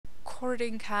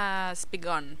recording has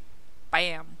begun.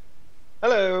 Bam.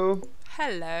 Hello.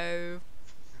 Hello.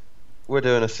 We're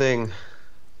doing a thing.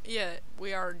 Yeah,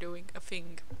 we are doing a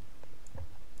thing.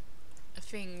 A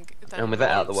thing that And with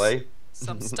that out of the involves way.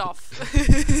 some stuff.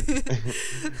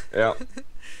 Yeah.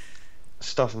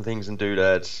 Stuff and things and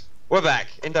doodads. We're back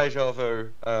in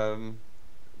DejaVu.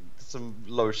 Some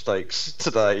low stakes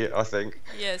today, I think.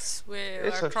 Yes, we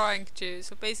It's are a trying to.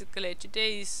 So basically,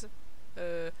 today's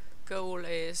goal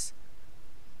is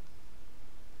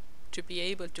to be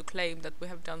able to claim that we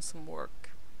have done some work.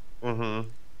 And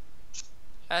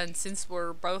since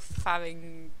we're both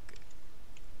having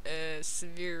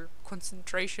severe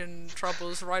concentration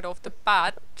troubles right off the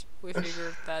bat, we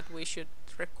figured that we should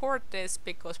record this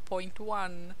because point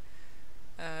one,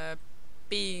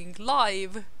 being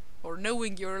live or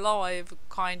knowing you're live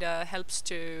kinda helps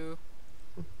to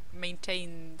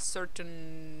maintain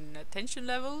certain attention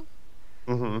level.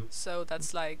 So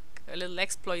that's like a little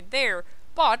exploit there.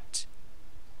 But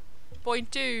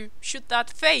point two, should that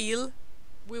fail,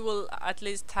 we will at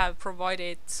least have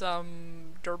provided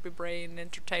some derby brain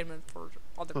entertainment for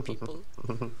other people.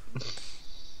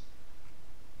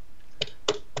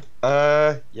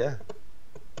 Yeah.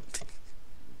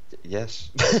 Yes.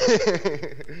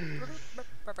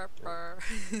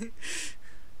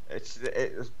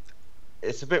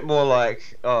 It's a bit more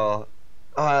like I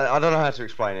don't know how to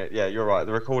explain it. Yeah, you're right.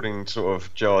 The recording sort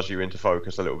of jars you into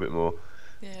focus a little bit more.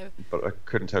 Yeah. But I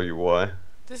couldn't tell you why.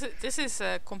 This is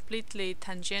completely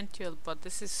tangential, but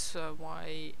this is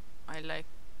why I like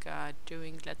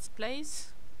doing let's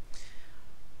plays.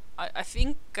 I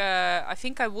think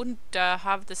I wouldn't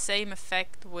have the same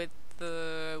effect with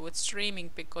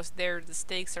streaming because there the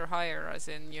stakes are higher, as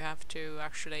in you have to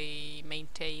actually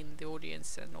maintain the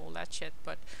audience and all that shit.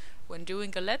 But when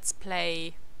doing a let's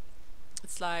play,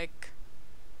 it's like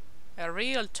a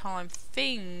real time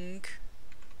thing.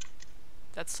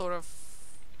 That's sort of,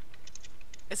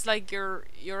 it's like your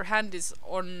hand is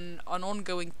on an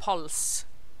ongoing pulse,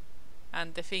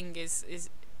 and the thing is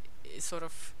sort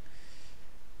of,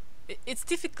 it's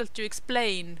difficult to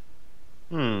explain,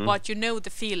 but you know the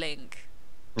feeling.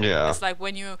 Yeah. It's like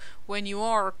when you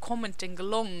are commenting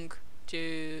along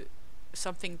to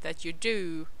something that you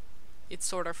do, it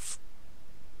sort of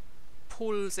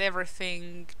pulls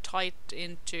everything tight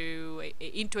into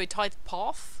a tight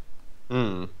path.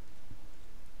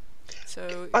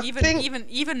 So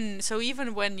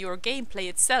even when your gameplay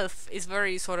itself is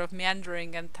very sort of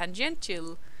meandering and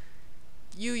tangential,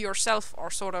 you yourself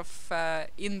are sort of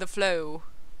in the flow.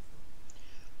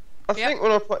 I think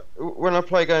when I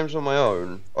play games on my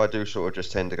own, I do sort of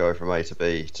just tend to go from A to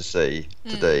B to C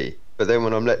to D. But then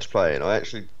when I'm let's playing, I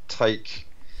actually take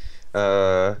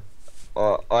I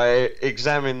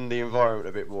examine the environment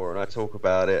a bit more, and I talk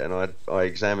about it, and I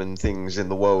examine things in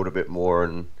the world a bit more,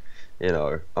 and you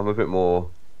know, I'm a bit more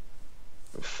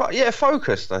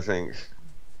focused, I think.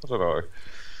 I don't know.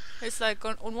 It's like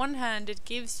on one hand it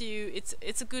gives you,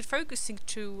 it's a good focusing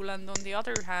tool, and on the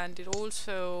other hand it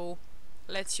also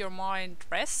lets your mind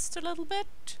rest a little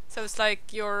bit. So it's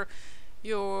like you're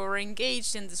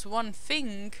engaged in this one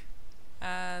thing,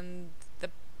 and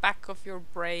the back of your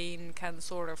brain can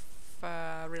sort of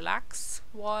relax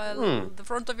while the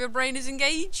front of your brain is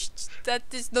engaged. That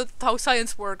is not how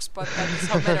science works, but that is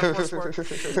how metaphors work.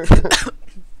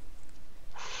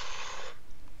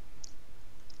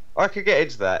 I could get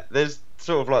into that. There's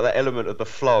sort of like that element of the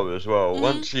flow as well.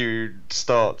 Once you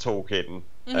start talking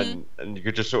and you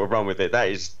could just sort of run with it, that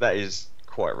is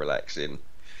quite relaxing.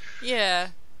 Yeah.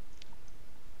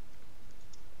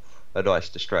 A nice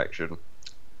distraction.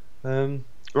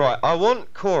 Right, I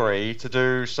want Corey to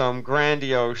do some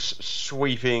grandiose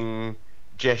sweeping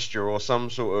gesture or some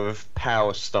sort of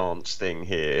power stance thing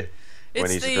here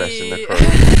when he's addressing the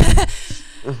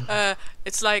crew.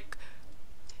 It's like,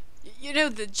 you know,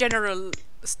 the general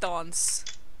stance,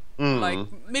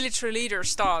 like military leader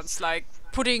stance, like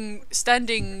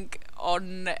standing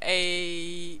on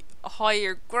a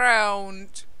higher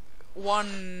ground,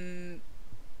 one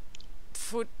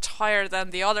foot higher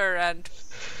than the other, and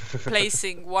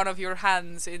placing one of your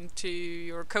hands into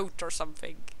your coat or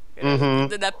something. You know,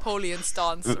 the Napoleon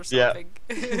stance or something.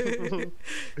 Yeah.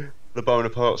 The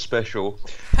Bonaparte special.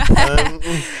 I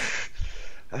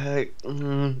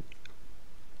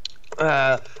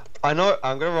know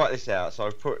I'm going to write this out, so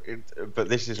I've put it, but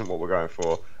this isn't what we're going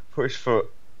for. Put his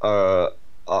foot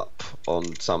up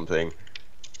on something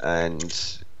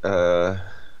and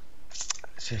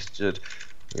gestured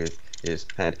with his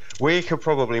hand. We could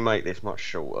probably make this much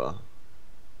shorter.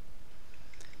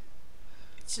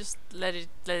 just let it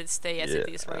stay as it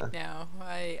is right now.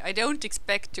 I don't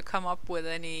expect to come up with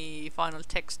any final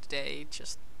text today.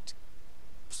 Just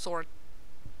sort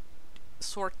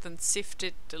and sift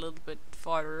it a little bit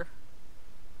farther.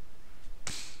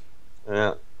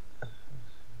 Yeah.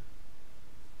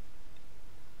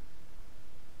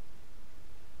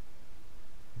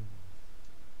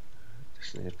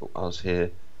 Just need to put us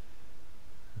here.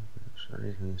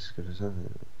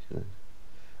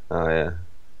 Oh yeah.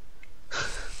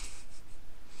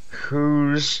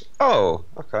 Who's? Oh,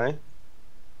 okay.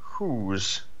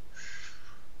 Who's?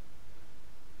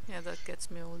 Yeah, that gets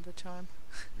me all the time.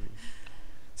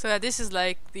 So yeah, this is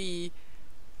like the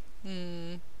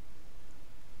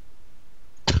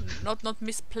not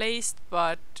misplaced,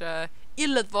 but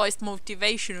ill-advised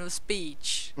motivational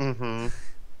speech. Mm-hmm.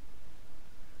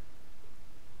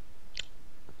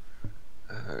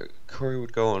 Corey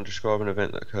would go on to describe an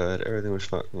event that occurred. Everything was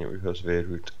fucked and it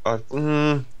persevered.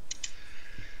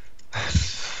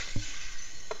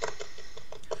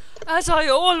 As I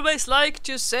always like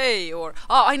to say, or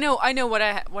I know what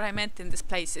I meant in this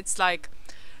place. It's like,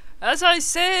 as I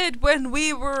said when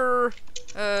we were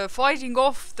fighting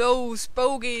off those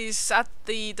bogies at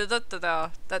the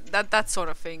that sort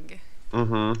of thing.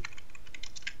 Mm-hmm.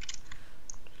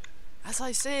 As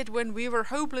I said when we were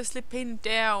hopelessly pinned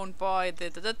down by the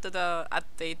at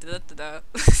the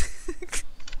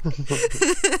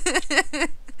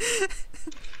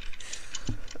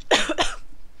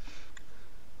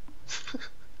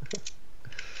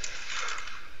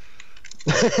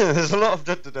There's a lot of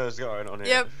da-da-das going on here.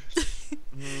 Yep.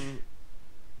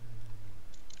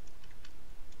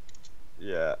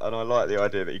 Yeah, and I like the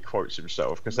idea that he quotes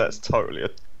himself, because that's totally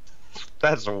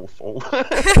that's awful.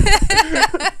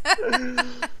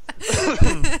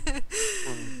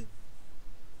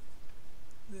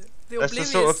 That's the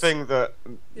sort of thing that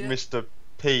Mr.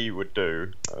 P would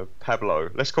do. Pablo.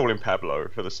 Let's call him Pablo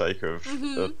for the sake of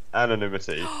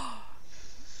anonymity.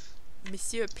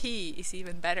 Monsieur P is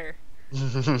even better.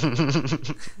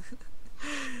 That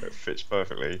fits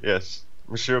perfectly, yes.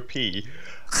 Monsieur P.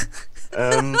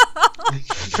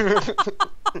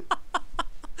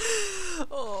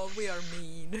 Oh, we are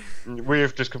mean. We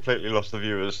have just completely lost the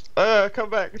viewers. Come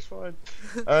back, it's fine.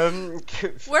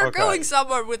 We're going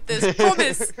somewhere with this,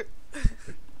 promise.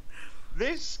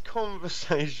 This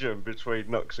conversation between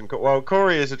Nux and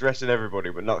Corey is addressing everybody,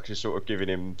 but Nux is sort of giving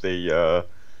him the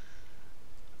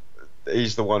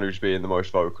he's the one who's being the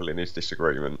most vocal in his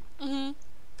disagreement. Mm-hmm.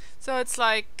 So it's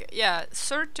like, yeah,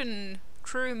 certain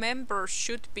crew members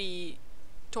should be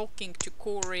talking to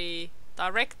Corey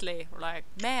directly, or like,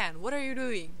 man, what are you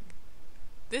doing?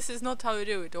 This is not how you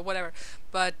do it, or whatever.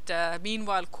 But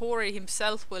meanwhile, Corey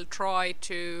himself will try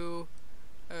to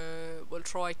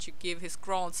give his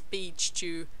grand speech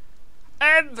to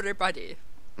everybody.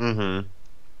 Mm-hmm.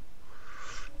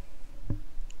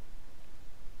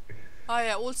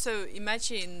 I also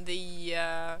imagine the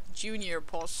junior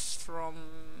boss from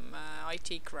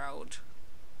IT Crowd.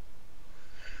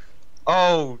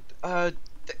 Oh, is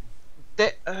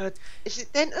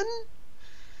it Denton?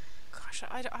 Gosh,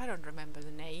 I don't remember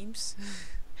the names.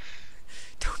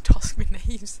 Don't ask me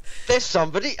names. There's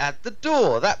somebody at the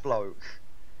door. That bloke.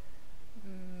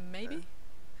 Maybe.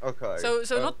 Okay. So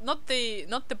not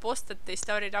the boss that they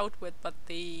started out with, but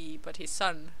his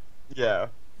son. Yeah.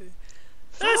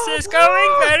 This is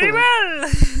going very well.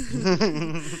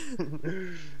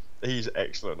 He's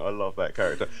excellent. I love that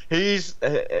character. He's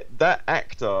that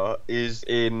actor is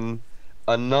in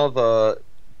another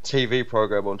TV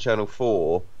program on Channel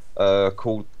 4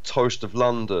 called Toast of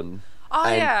London.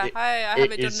 Oh yeah, I have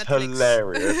it on Netflix. It's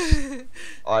hilarious.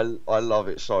 I love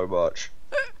it so much.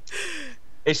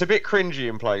 It's a bit cringy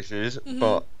in places,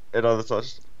 but in other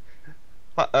times.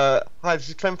 Hi, this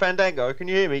is Clem Fandango. Can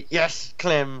you hear me? Yes,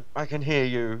 Clem, I can hear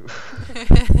you.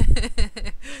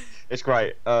 It's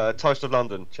great. Toast of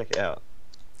London. Check it out.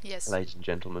 Yes. Ladies and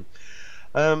gentlemen.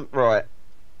 Right.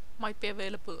 Might be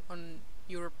available on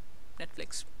Europe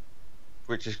Netflix.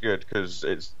 Which is good, because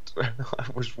it's. I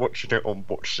was watching it on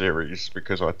Watch Series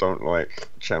because I don't like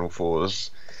Channel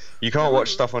 4's. You can't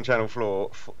watch stuff on Channel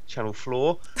 4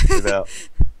 without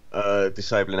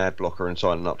disabling ad blocker and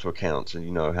signing up to accounts, and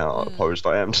you know how opposed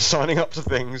I am to signing up to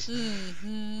things.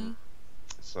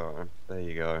 So there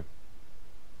you go.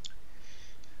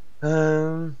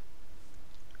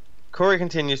 Corey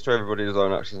continues to everybody his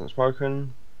own actions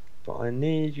unspoken, but I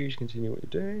need you to continue what you're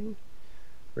doing.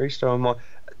 Restart my.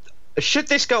 Should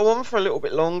this go on for a little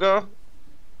bit longer?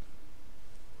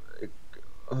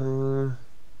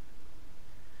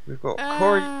 We've got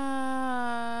Corey.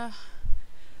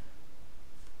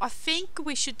 I think think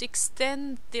we should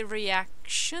extend the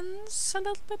reactions a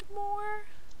little bit more.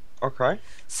 Okay.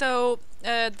 So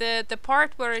the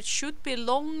part where it should be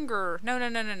longer. No,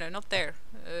 not there.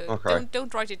 Okay.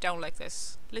 Don't write it down like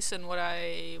this. Listen what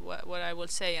I will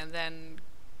say and then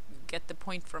get the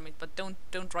point from it. But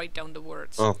don't write down the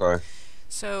words. Okay.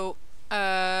 So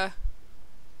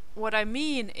what I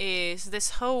mean is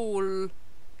this whole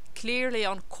clearly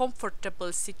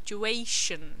uncomfortable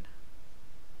situation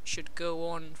should go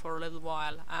on for a little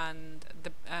while, and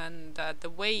the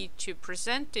way to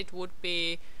present it would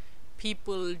be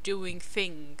people doing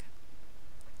thing.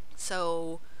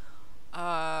 So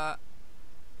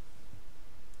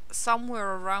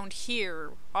somewhere around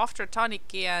here, after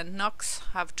Taniki and Nux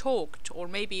have talked, or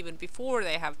maybe even before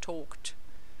they have talked,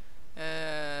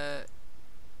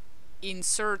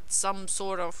 insert some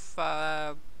sort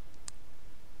of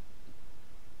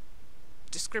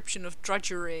description of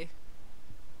drudgery.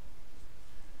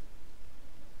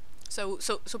 So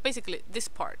basically this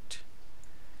part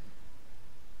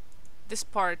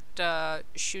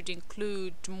should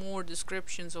include more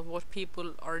descriptions of what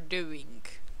people are doing.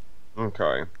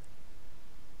 Okay.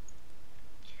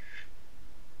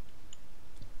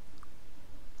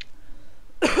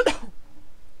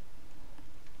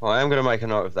 Well, I am going to make a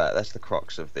note of that. That's the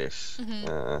crux of this.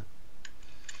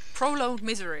 Prolonged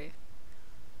misery.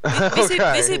 Okay.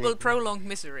 Visible prolonged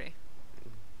misery.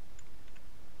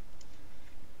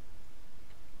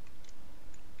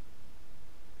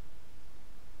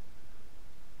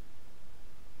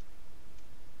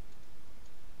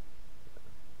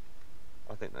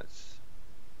 I think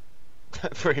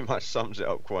that pretty much sums it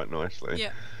up quite nicely.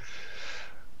 Yeah.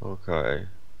 Okay.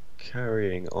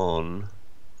 Carrying on.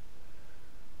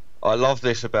 I love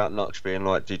this about Nux being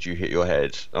like, did you hit your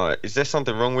head? Alright, is there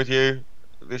something wrong with you?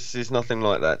 This is nothing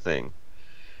like that thing.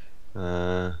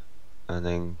 And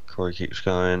then Corey keeps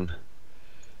going.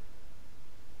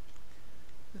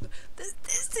 This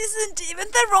isn't even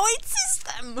the right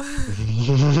system!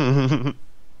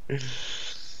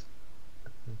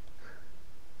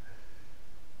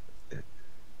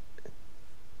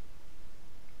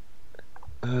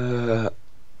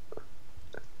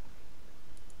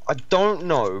 I don't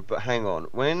know, but hang on.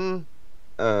 When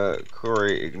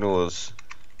Corey ignores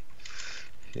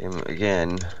him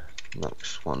again,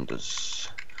 Nux wanders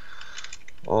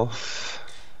off.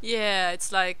 Yeah,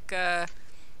 it's like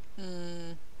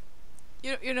you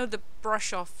know the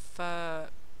brush off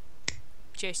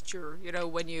gesture, you know,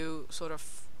 when you sort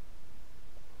of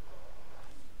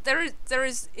there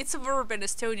is it's a verb in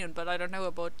Estonian, but I don't know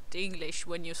about English,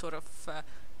 when you sort of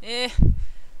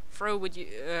throw with you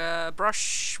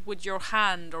brush with your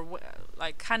hand, or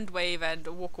like hand wave and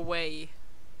walk away.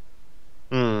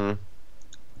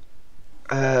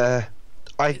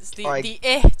 It's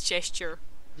the gesture.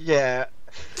 Yeah.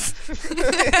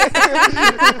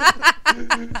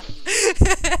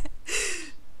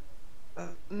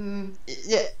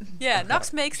 Yeah. Yeah,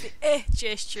 Nux makes the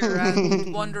gesture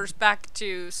and wanders back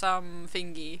to some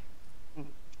thingy.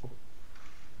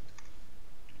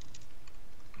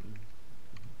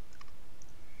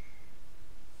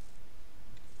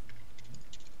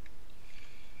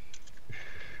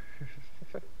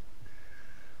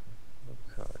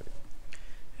 Okay.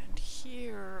 And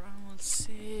here I will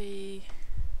say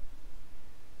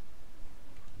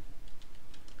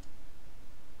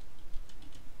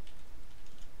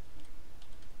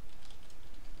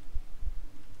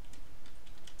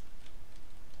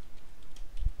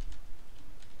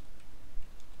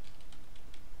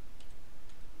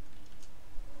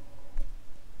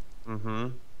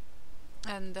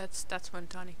and that's when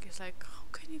Tonic is like, how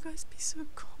can you guys be so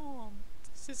calm?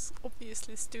 This is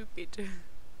obviously stupid.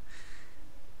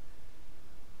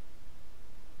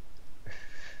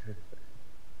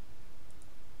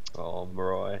 Oh,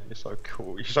 Mariah, you're so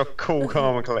cool. You're so cool,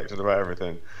 calm, and collected about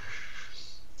everything.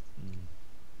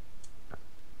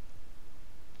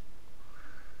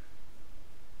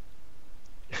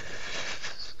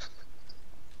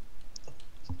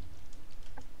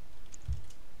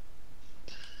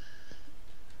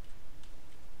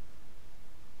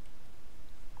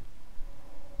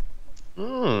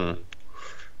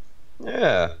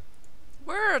 Yeah.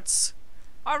 Words!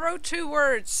 I wrote 2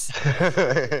 words!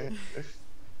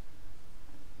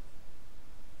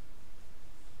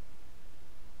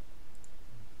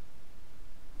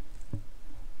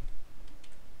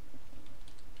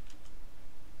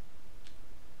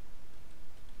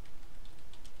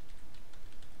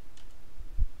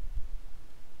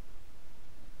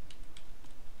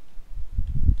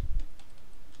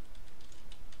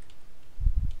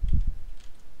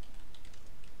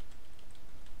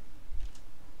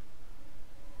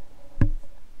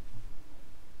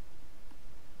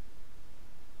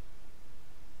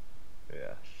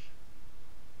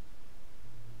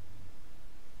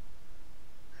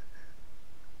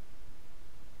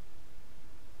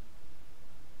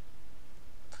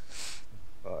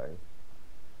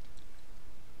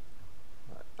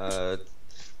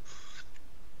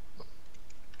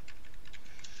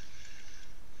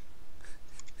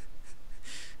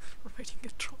 riding a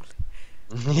trolley.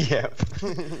 Yep.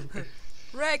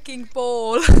 Wrecking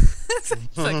ball.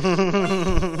 It's like,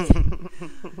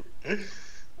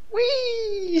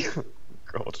 whee!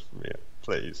 God, yeah,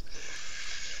 please.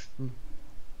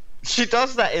 She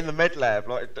does that in the med lab,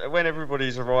 like when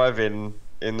everybody's arriving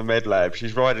in the med lab,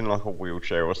 she's riding like a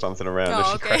wheelchair or something around,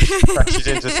 and she crashes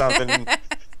into something.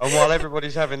 And while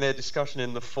everybody's having their discussion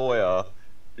in the foyer,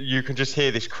 you can just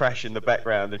hear this crash in the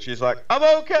background, and she's like, "I'm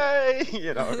okay,"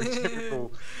 you know,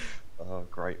 typical. Oh,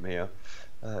 great, Mia.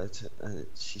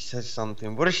 She says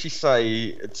something. What does she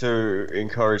say to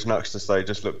encourage Nux to say,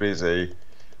 "Just look busy,"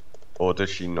 or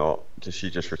does she not? Does she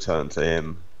just return to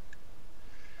him?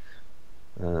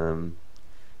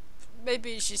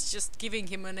 Maybe she's just giving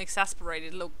him an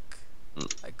exasperated look.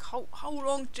 Like, how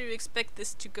long do you expect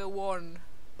this to go on?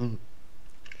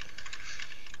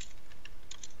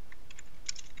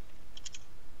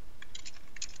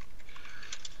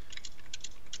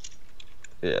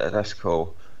 Yeah, that's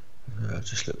cool.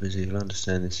 Just look busy. You'll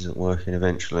understand this isn't working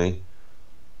eventually.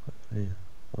 Yeah.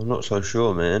 I'm not so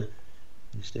sure, man.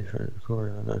 It's different.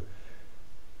 Corey, I know.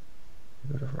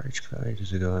 You got a rage quit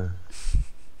ages ago.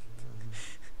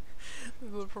 We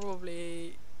will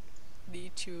probably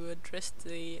need to address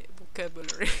the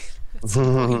vocabulary.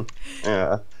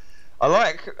 Yeah. I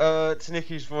like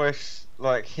Taniki's voice,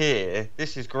 like here.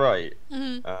 This is great.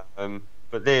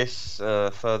 But this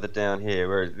further down here,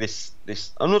 where this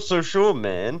I'm not so sure,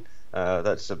 man.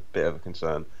 That's a bit of a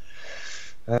concern.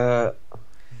 I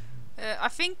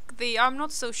think the "I'm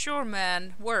not so sure,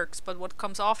 man" works, but what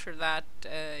comes after that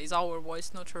is our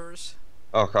voice, not hers.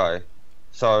 Okay.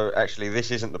 So actually, this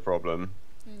isn't the problem.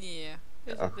 Yeah,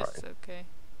 this is okay.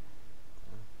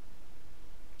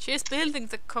 She's building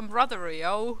the camaraderie,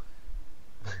 oh.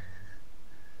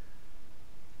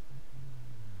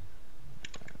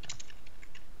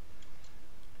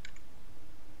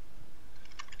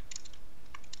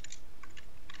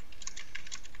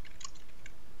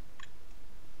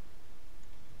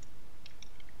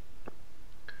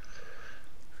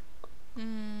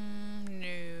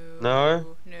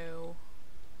 No? No.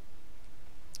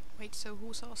 Wait, so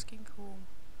who's asking whom?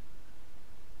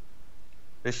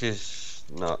 This is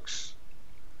Nux.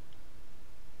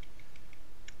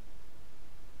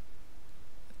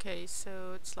 Okay,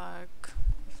 so it's like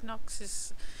if Nux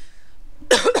is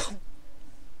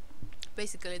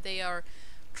basically they are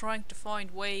trying to find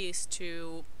ways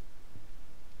to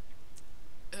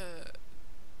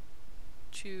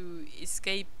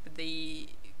escape the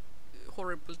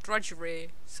horrible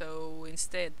drudgery, so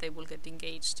instead they will get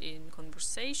engaged in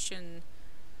conversation.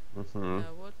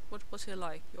 What was he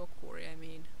like? Your Corey, I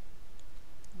mean.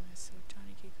 So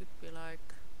Taniki could be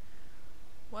like,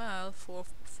 well, for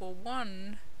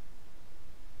one.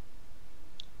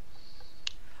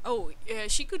 Oh,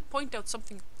 she could point out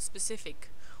something specific.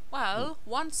 Well,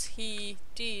 once he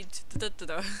did.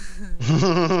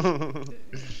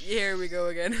 Here we go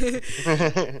again.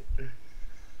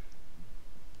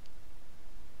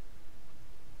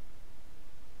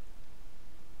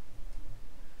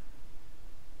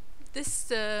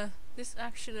 This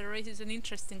actually raises an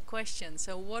interesting question.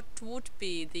 So, what would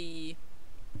be the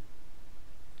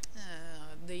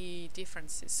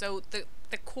differences? So,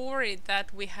 the Corey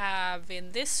that we have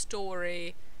in this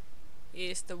story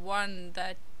is the one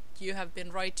that you have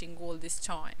been writing all this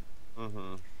time,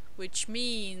 which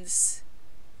means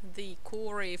the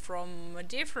Corey from a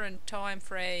different time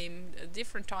frame, a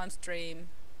different time stream,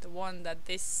 the one that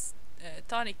this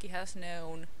Taniki has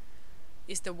known,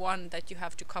 is the one that you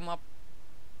have to come up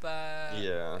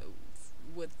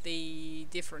with the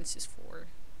differences for.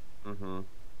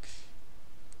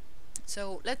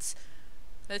 So let's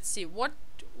see what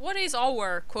is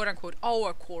our quote unquote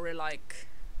our Corey like.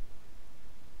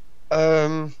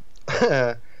 Okay,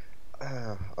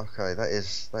 that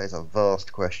is a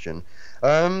vast question.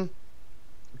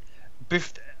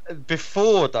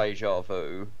 Before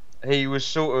DejaVu, he was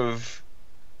sort of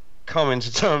coming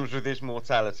to terms with his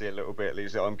mortality a little bit.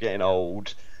 He's like, I'm getting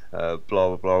old, blah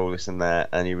blah blah, all this and that,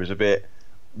 and he was a bit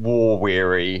war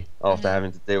weary after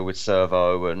having to deal with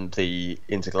Servo and the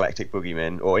intergalactic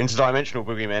boogeymen or interdimensional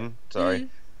boogeymen. Sorry.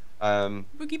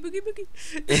 Boogie boogie boogie.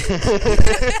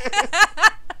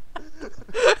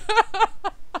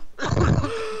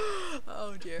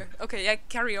 Oh dear. Okay, yeah,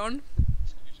 carry on.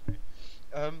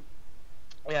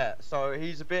 Yeah, so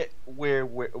he's a bit war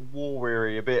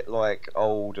weary, a bit like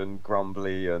old and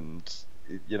grumbly, and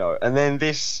you know. And then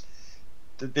this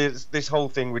whole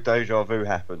thing with DejaVu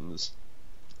happens,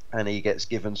 and he gets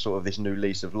given sort of this new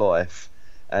lease of life,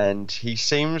 and he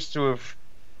seems to have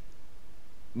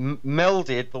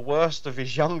melded the worst of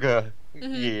his younger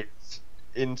years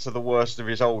into the worst of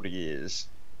his older years.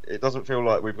 It doesn't feel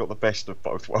like we've got the best of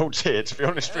both worlds here, to be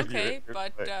honest with you. Okay,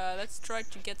 but let's try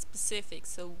to get specific.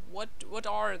 So what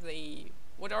are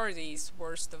these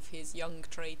worst of his young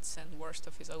traits and worst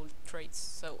of his old traits?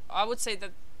 So I would say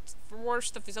that the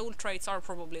worst of his old traits are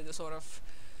probably the sort of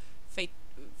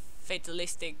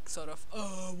fatalistic sort of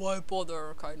why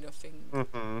bother kind of thing.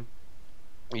 Hmm.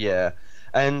 Yeah,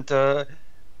 and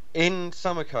in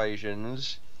some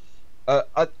occasions,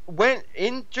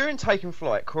 during taking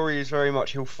flight, Corey is very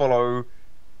much he'll follow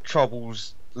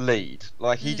Trouble's lead.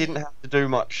 Like he didn't have to do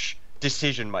much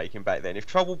decision making back then. If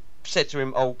Trouble said to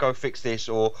him, "Oh, go fix this,"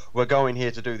 or "We're going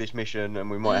here to do this mission, and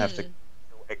we might have to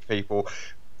kill X people,"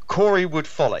 Corey would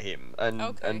follow him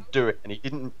and do it, and he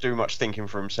didn't do much thinking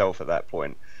for himself at that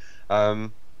point.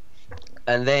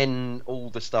 And then all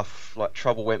the stuff like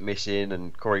Trouble went missing,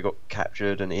 and Corey got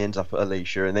captured, and he ends up at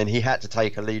Alicia, and then he had to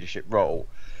take a leadership role.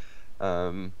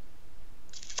 So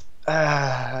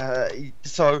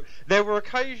there were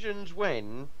occasions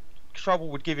when Trouble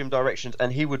would give him directions,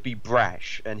 and he would be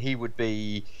brash, and he would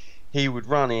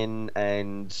run in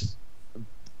and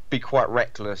be quite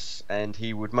reckless, and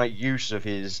he would make use of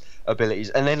his abilities.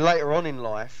 And then later on in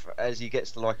life, as he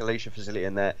gets to like Alicia facility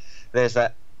and there's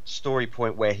that story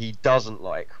point where he doesn't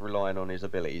like relying on his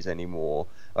abilities anymore.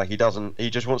 Like he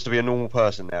just wants to be a normal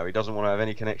person now. He doesn't want to have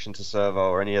any connection to Servo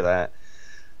or any of that.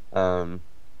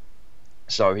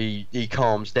 So he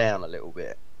calms down a little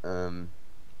bit,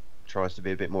 tries to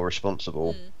be a bit more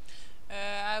responsible.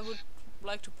 I would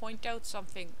like to point out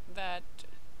something that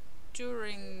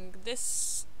during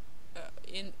this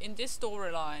in this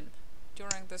storyline,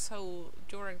 during the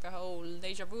whole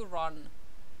DejaVu run,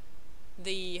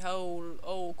 the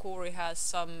whole Corey has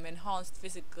some enhanced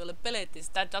physical abilities,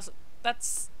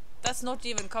 that's not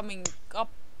even coming up.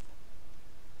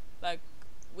 Like,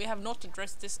 we have not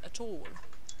addressed this at all,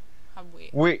 have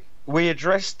we? We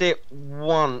addressed it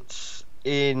once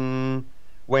when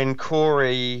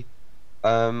Corey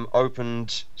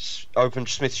opened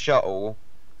Smith's shuttle,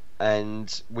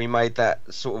 and we made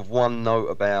that sort of one note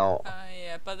about.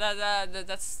 Yeah, but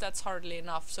that's hardly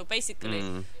enough. So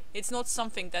basically, it's not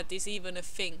something that is even a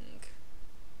thing.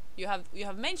 You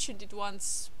have mentioned it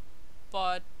once,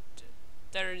 but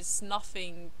there is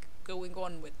nothing going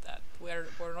on with that. We're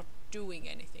not doing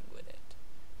anything with it.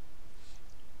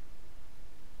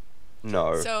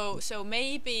 No. So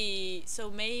maybe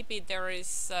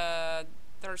there's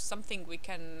something we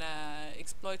can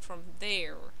exploit from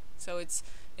there. So it's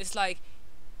like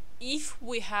if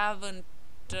we haven't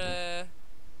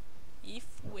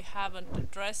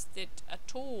addressed it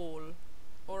at all,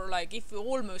 or like if we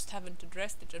almost haven't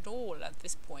addressed it at all at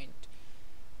this point,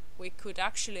 we could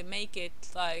actually make it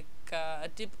like a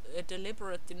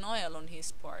deliberate denial on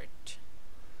his part.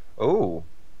 Oh,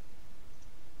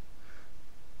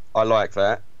 I like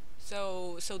that.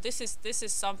 So this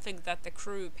is something that the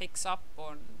crew picks up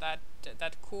on, that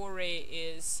Corey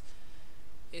is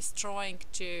trying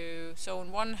to. So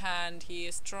on one hand, he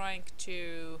is trying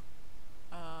to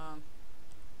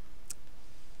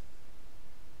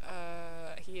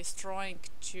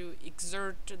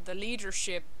exert the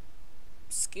leadership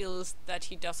skills that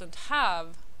he doesn't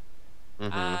have,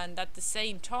 and at the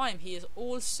same time he is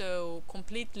also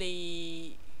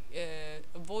completely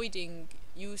avoiding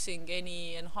using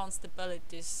any enhanced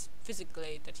abilities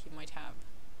physically that he might have.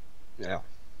 Yeah.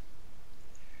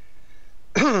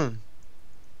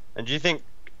 And do you think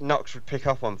Nox would pick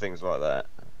up on things like that?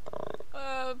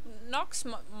 Nox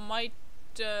might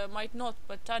not,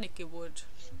 but Taniki would.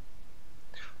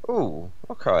 Oh,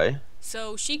 okay.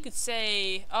 So she could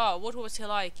say, "Oh, what was he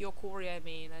like? Your Corey, I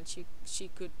mean," and she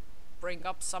could bring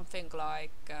up something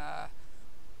like,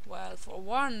 "Well, for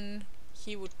one,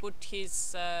 he would put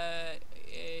his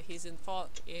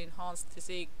enhanced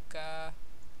physique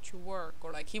to work,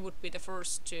 or like he would be the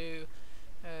first to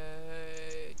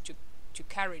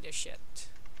carry the shit."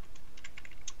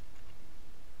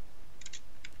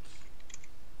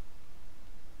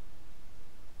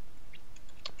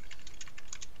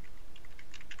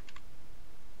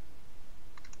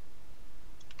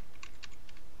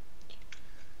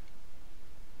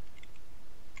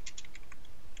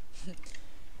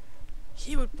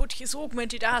 He would put his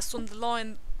augmented ass on the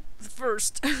line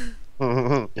first.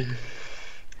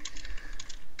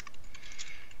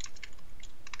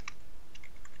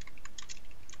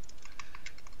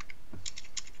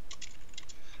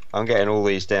 I'm getting all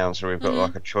these down, so we've got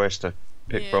like a choice to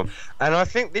pick from. And I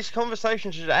think this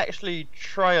conversation should actually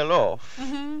trail off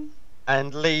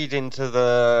and lead into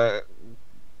the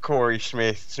Corey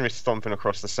Smith stomping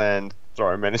across the sand,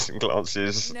 throwing menacing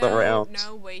glances around.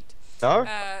 No, wait. No?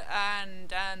 And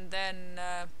then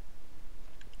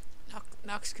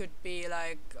Knox could be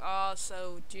like, "Ah,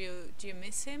 so do you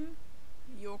miss him,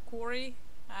 your Corey?"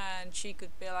 And she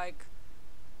could be like,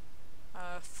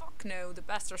 "Fuck no, the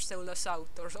bastard stole us out,"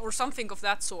 or something of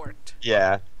that sort.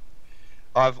 Yeah.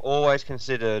 I've always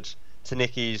considered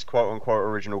Tanicki's quote-unquote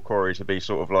original Corey to be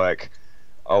sort of like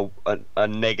a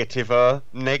negativer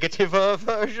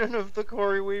version of the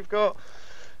Corey we've got.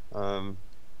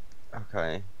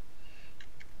 Okay.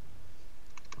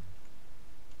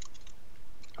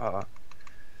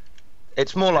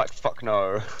 It's more like fuck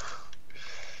no.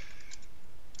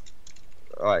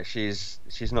 Right, she's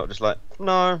not just like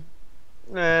no,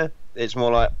 nah. It's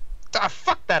more like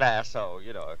fuck that asshole,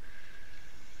 you know.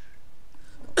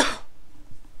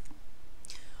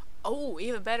 Oh,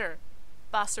 even better.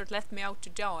 Bastard left me out to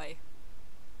die.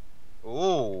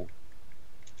 Ooh.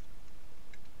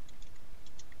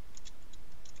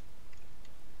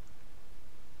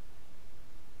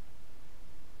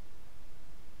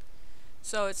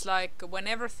 So it's like when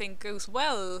everything goes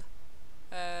well,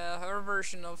 her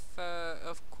version of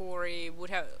Corey would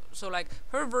have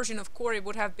her version of Corey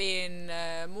would have been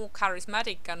more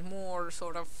charismatic and more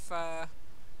sort of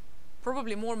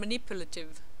probably more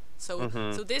manipulative. So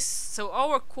so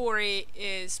our Corey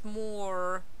is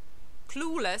more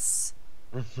clueless.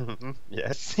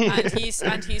 Yes.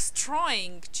 and he's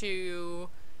trying to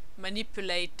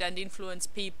manipulate and influence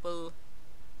people,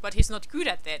 but he's not good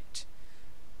at it.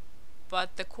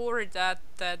 But the Corey that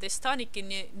this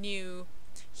Taniki knew,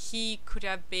 he could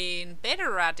have been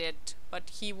better at it, but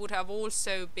he would have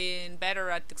also been better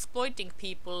at exploiting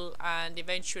people and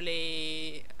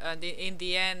eventually, and in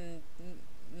the end,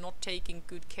 not taking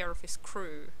good care of his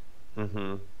crew.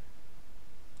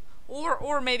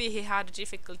 Or maybe he had a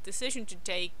difficult decision to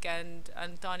take, and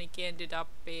Taniki ended up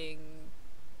being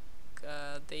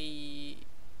the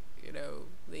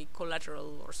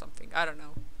collateral or something. I don't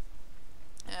know.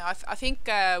 I think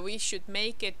we should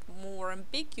make it more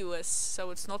ambiguous,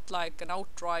 so it's not like an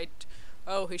outright,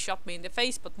 "Oh, he shot me in the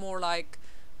face," but more like,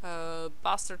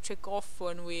 "Bastard took off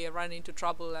when we ran into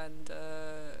trouble," and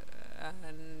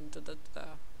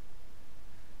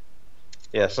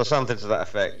yeah, so something to that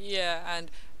effect. Yeah,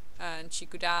 and she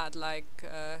could add like,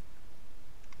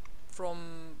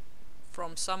 from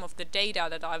some of the data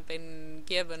that I've been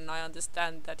given, I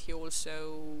understand that he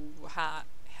also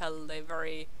held a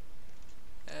very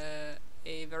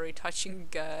touching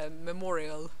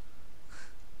memorial.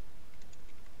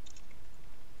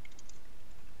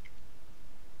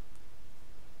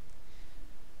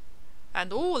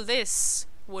 And all this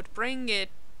would bring it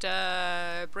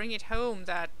home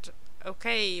that,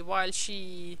 okay, while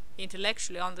she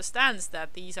intellectually understands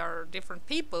that these are different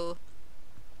people,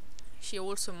 she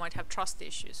also might have trust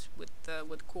issues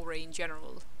with Corey in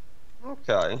general.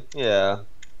 Okay, yeah.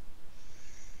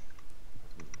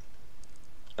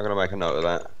 I'm gonna make a note of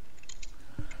that.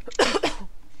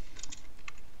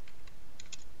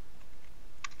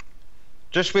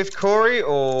 Just with Corey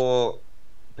or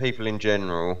people in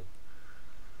general?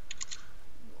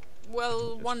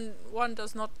 Well, one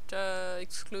does not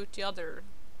exclude the other,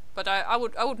 but I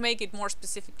would make it more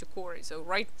specific to Corey. So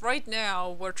right now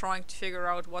we're trying to figure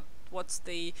out what's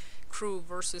the crew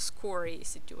versus Corey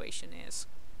situation is.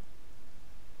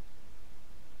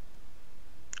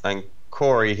 And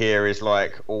Corey here is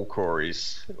like all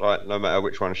Corys, like no matter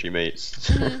which one she meets.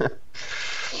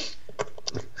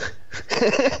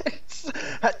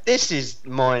 This is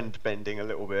mind bending a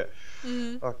little bit.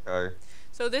 Okay.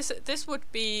 So this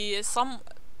would be some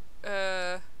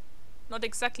not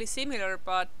exactly similar,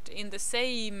 but in the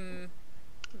same.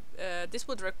 This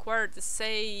would require the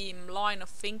same line of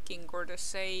thinking or the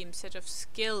same set of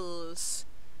skills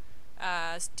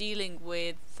as dealing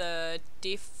with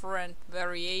different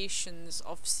variations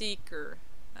of Seeker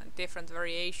and different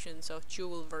variations of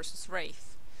Jewel versus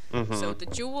Wraith. So the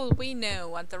Jewel we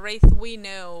know and the Wraith we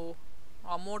know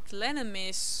are mortal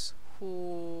enemies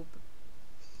who,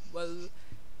 well,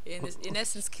 in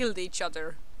essence killed each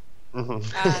other. And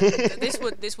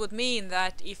this would mean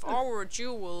that if our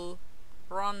Jewel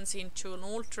runs into an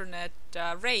alternate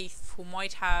Wraith who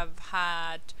might have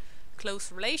had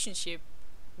close relationship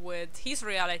with his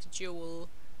reality Jewel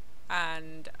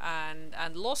and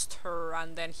lost her,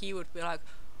 and then he would be like,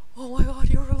 "Oh my god,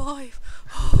 you're alive,"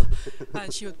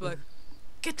 and she would be like,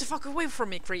 "Get the fuck away from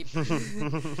me, creep."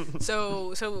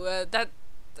 so that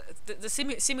the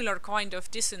similar kind of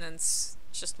dissonance,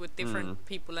 just with different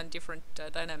people and different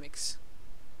dynamics.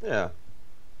 Yeah,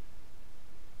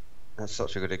 that's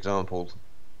such a good example.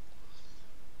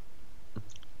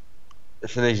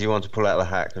 It's an easy one to pull out of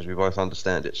the hat because we both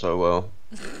understand it so well.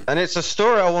 And it's a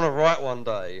story I want to write one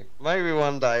day. Maybe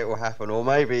one day it will happen, or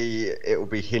maybe it will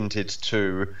be hinted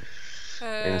to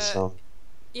in Uh, some.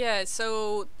 yeah.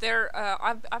 So there,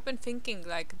 I've been thinking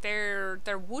like there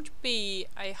would be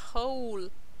a whole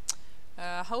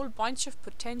bunch of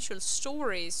potential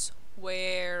stories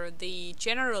where the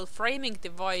general framing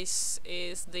device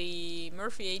is the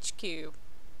Murphy HQ,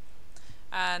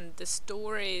 and the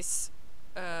stories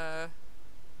uh,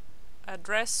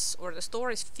 address, or the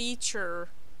stories feature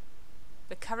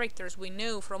the characters we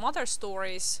know from other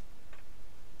stories,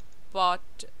 but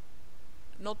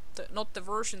not the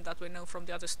version that we know from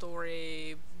the other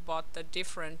story, but a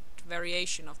different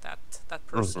variation of that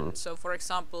person. Hmm. So, for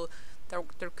example,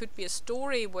 there could be a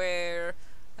story where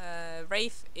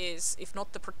Rafe is, if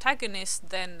not the protagonist,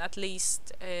 then at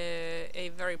least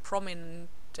a very prominent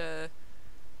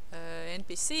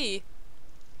NPC,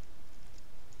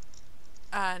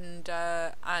 and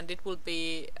it will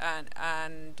be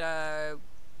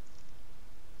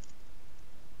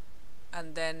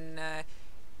and then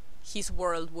his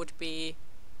world would be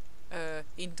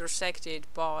intersected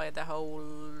by the whole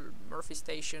Murphy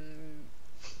Station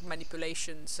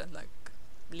manipulations and like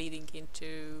leading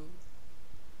into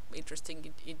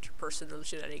interesting interpersonal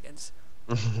shenanigans.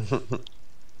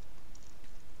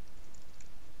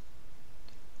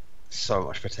 So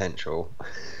much potential.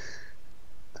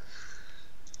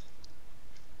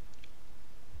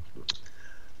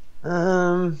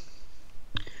 Um,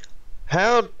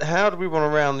 how do we want to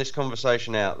round this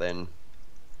conversation out then?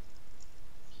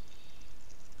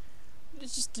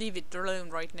 Let's just leave it alone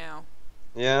right now.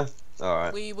 Yeah. All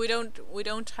right. We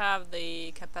don't have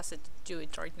the capacity to do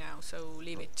it right now, so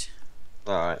leave it.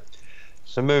 All right.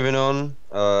 So moving on.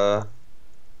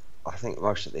 I think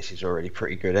most of this is already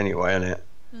pretty good anyway, isn't it?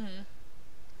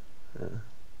 Mm.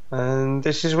 And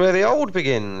this is where the old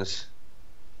begins.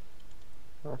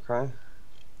 Okay.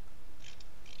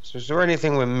 So is there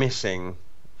anything we're missing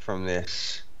from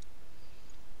this?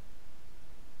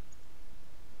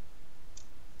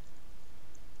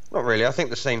 Not really. I think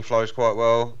the scene flows quite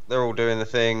well. They're all doing the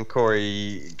thing.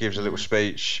 Corey gives a little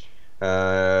speech.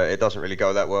 It doesn't really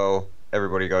go that well.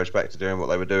 Everybody goes back to doing what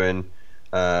they were doing.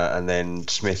 And then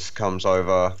Smith comes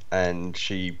over and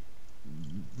she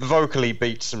vocally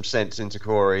beats some sense into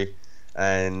Corey.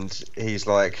 And he's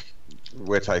like,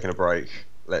 we're taking a break.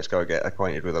 Let's go get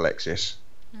acquainted with Alexis.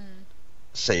 Mm.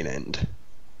 Scene end.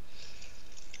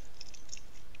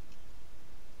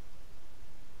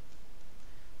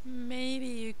 Maybe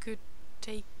you could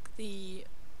take the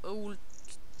old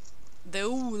the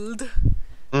old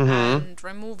Mm-hmm. and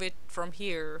remove it from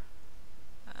here,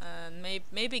 and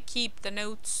maybe keep the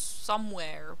notes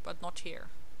somewhere but not here.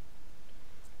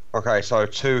 Okay, so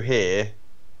 2 here.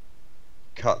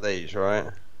 Cut these, right?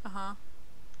 Uh-huh.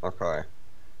 Okay.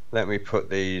 Let me put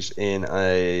these in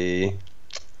a...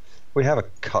 We have a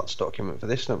cuts document for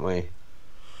this, don't we?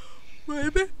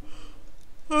 Maybe.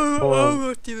 Well, I'm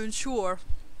not even sure.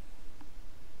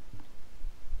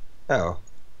 oh.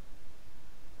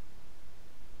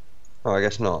 Oh, I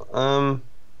guess not. Duh,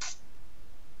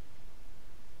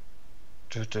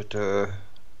 duh, duh.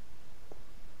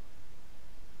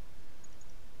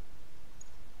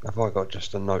 Have I got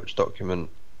just a notes document?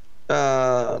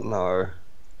 No.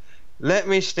 Let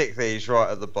me stick these right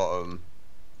at the bottom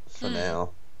for now,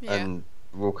 Yeah. and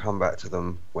we'll come back to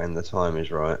them when the time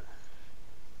is right.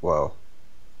 Well,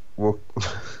 we'll...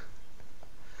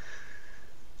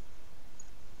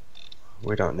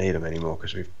 we don't need them anymore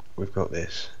because we've got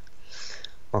this.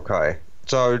 Okay,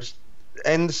 so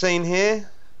end the scene here.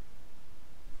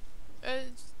 Uh,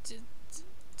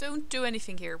 don't do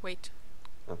anything here. Wait.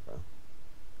 Okay.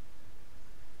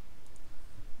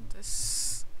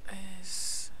 This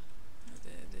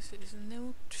is a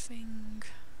note thing.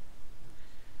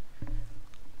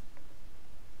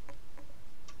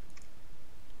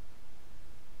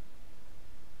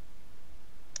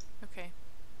 Okay.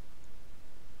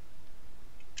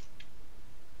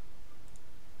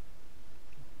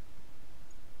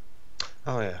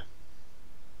 Oh yeah.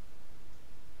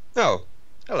 Oh,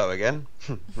 hello again.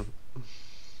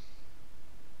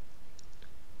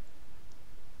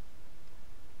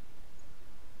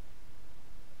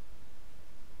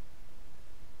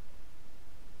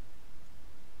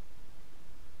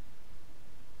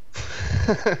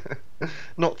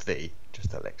 Not thee,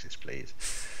 just Alexis, please.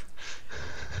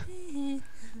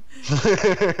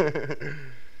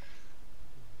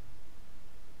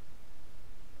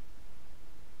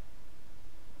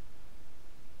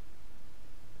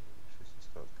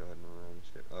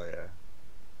 Oh yeah.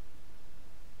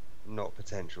 Not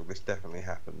potential. This definitely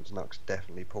happens. Nux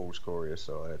definitely pulls Corey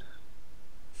aside.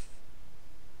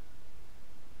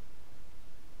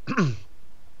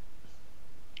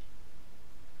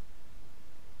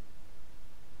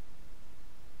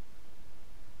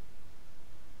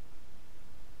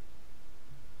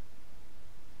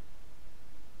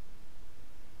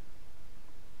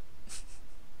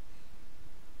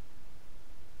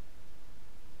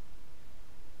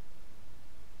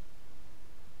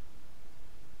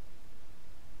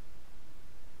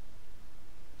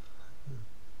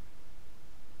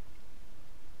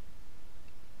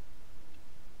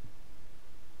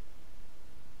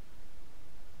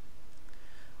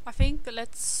 I think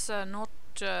let's not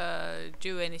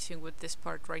do anything with this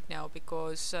part right now,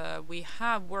 because we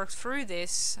have worked through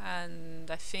this,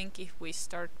 and I think if we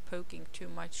start poking too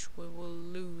much we will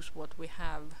lose what we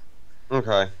have.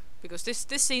 Okay. Because this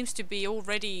seems to be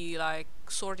already like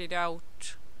sorted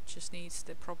out, just needs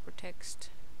the proper text.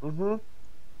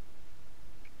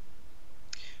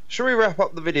 Should we wrap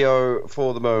up the video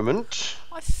for the moment?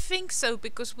 I think so,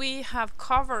 because we have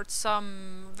covered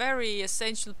some very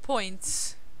essential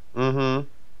points. And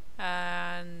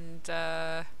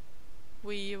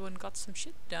we even got some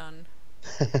shit done.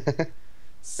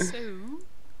 So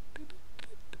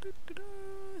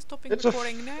stopping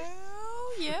recording now.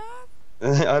 Yeah.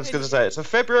 I was going to say, it's a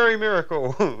February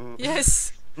miracle.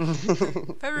 Yes.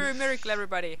 February miracle,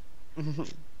 everybody.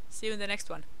 See you in the next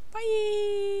one.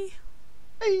 Bye.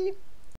 Bye.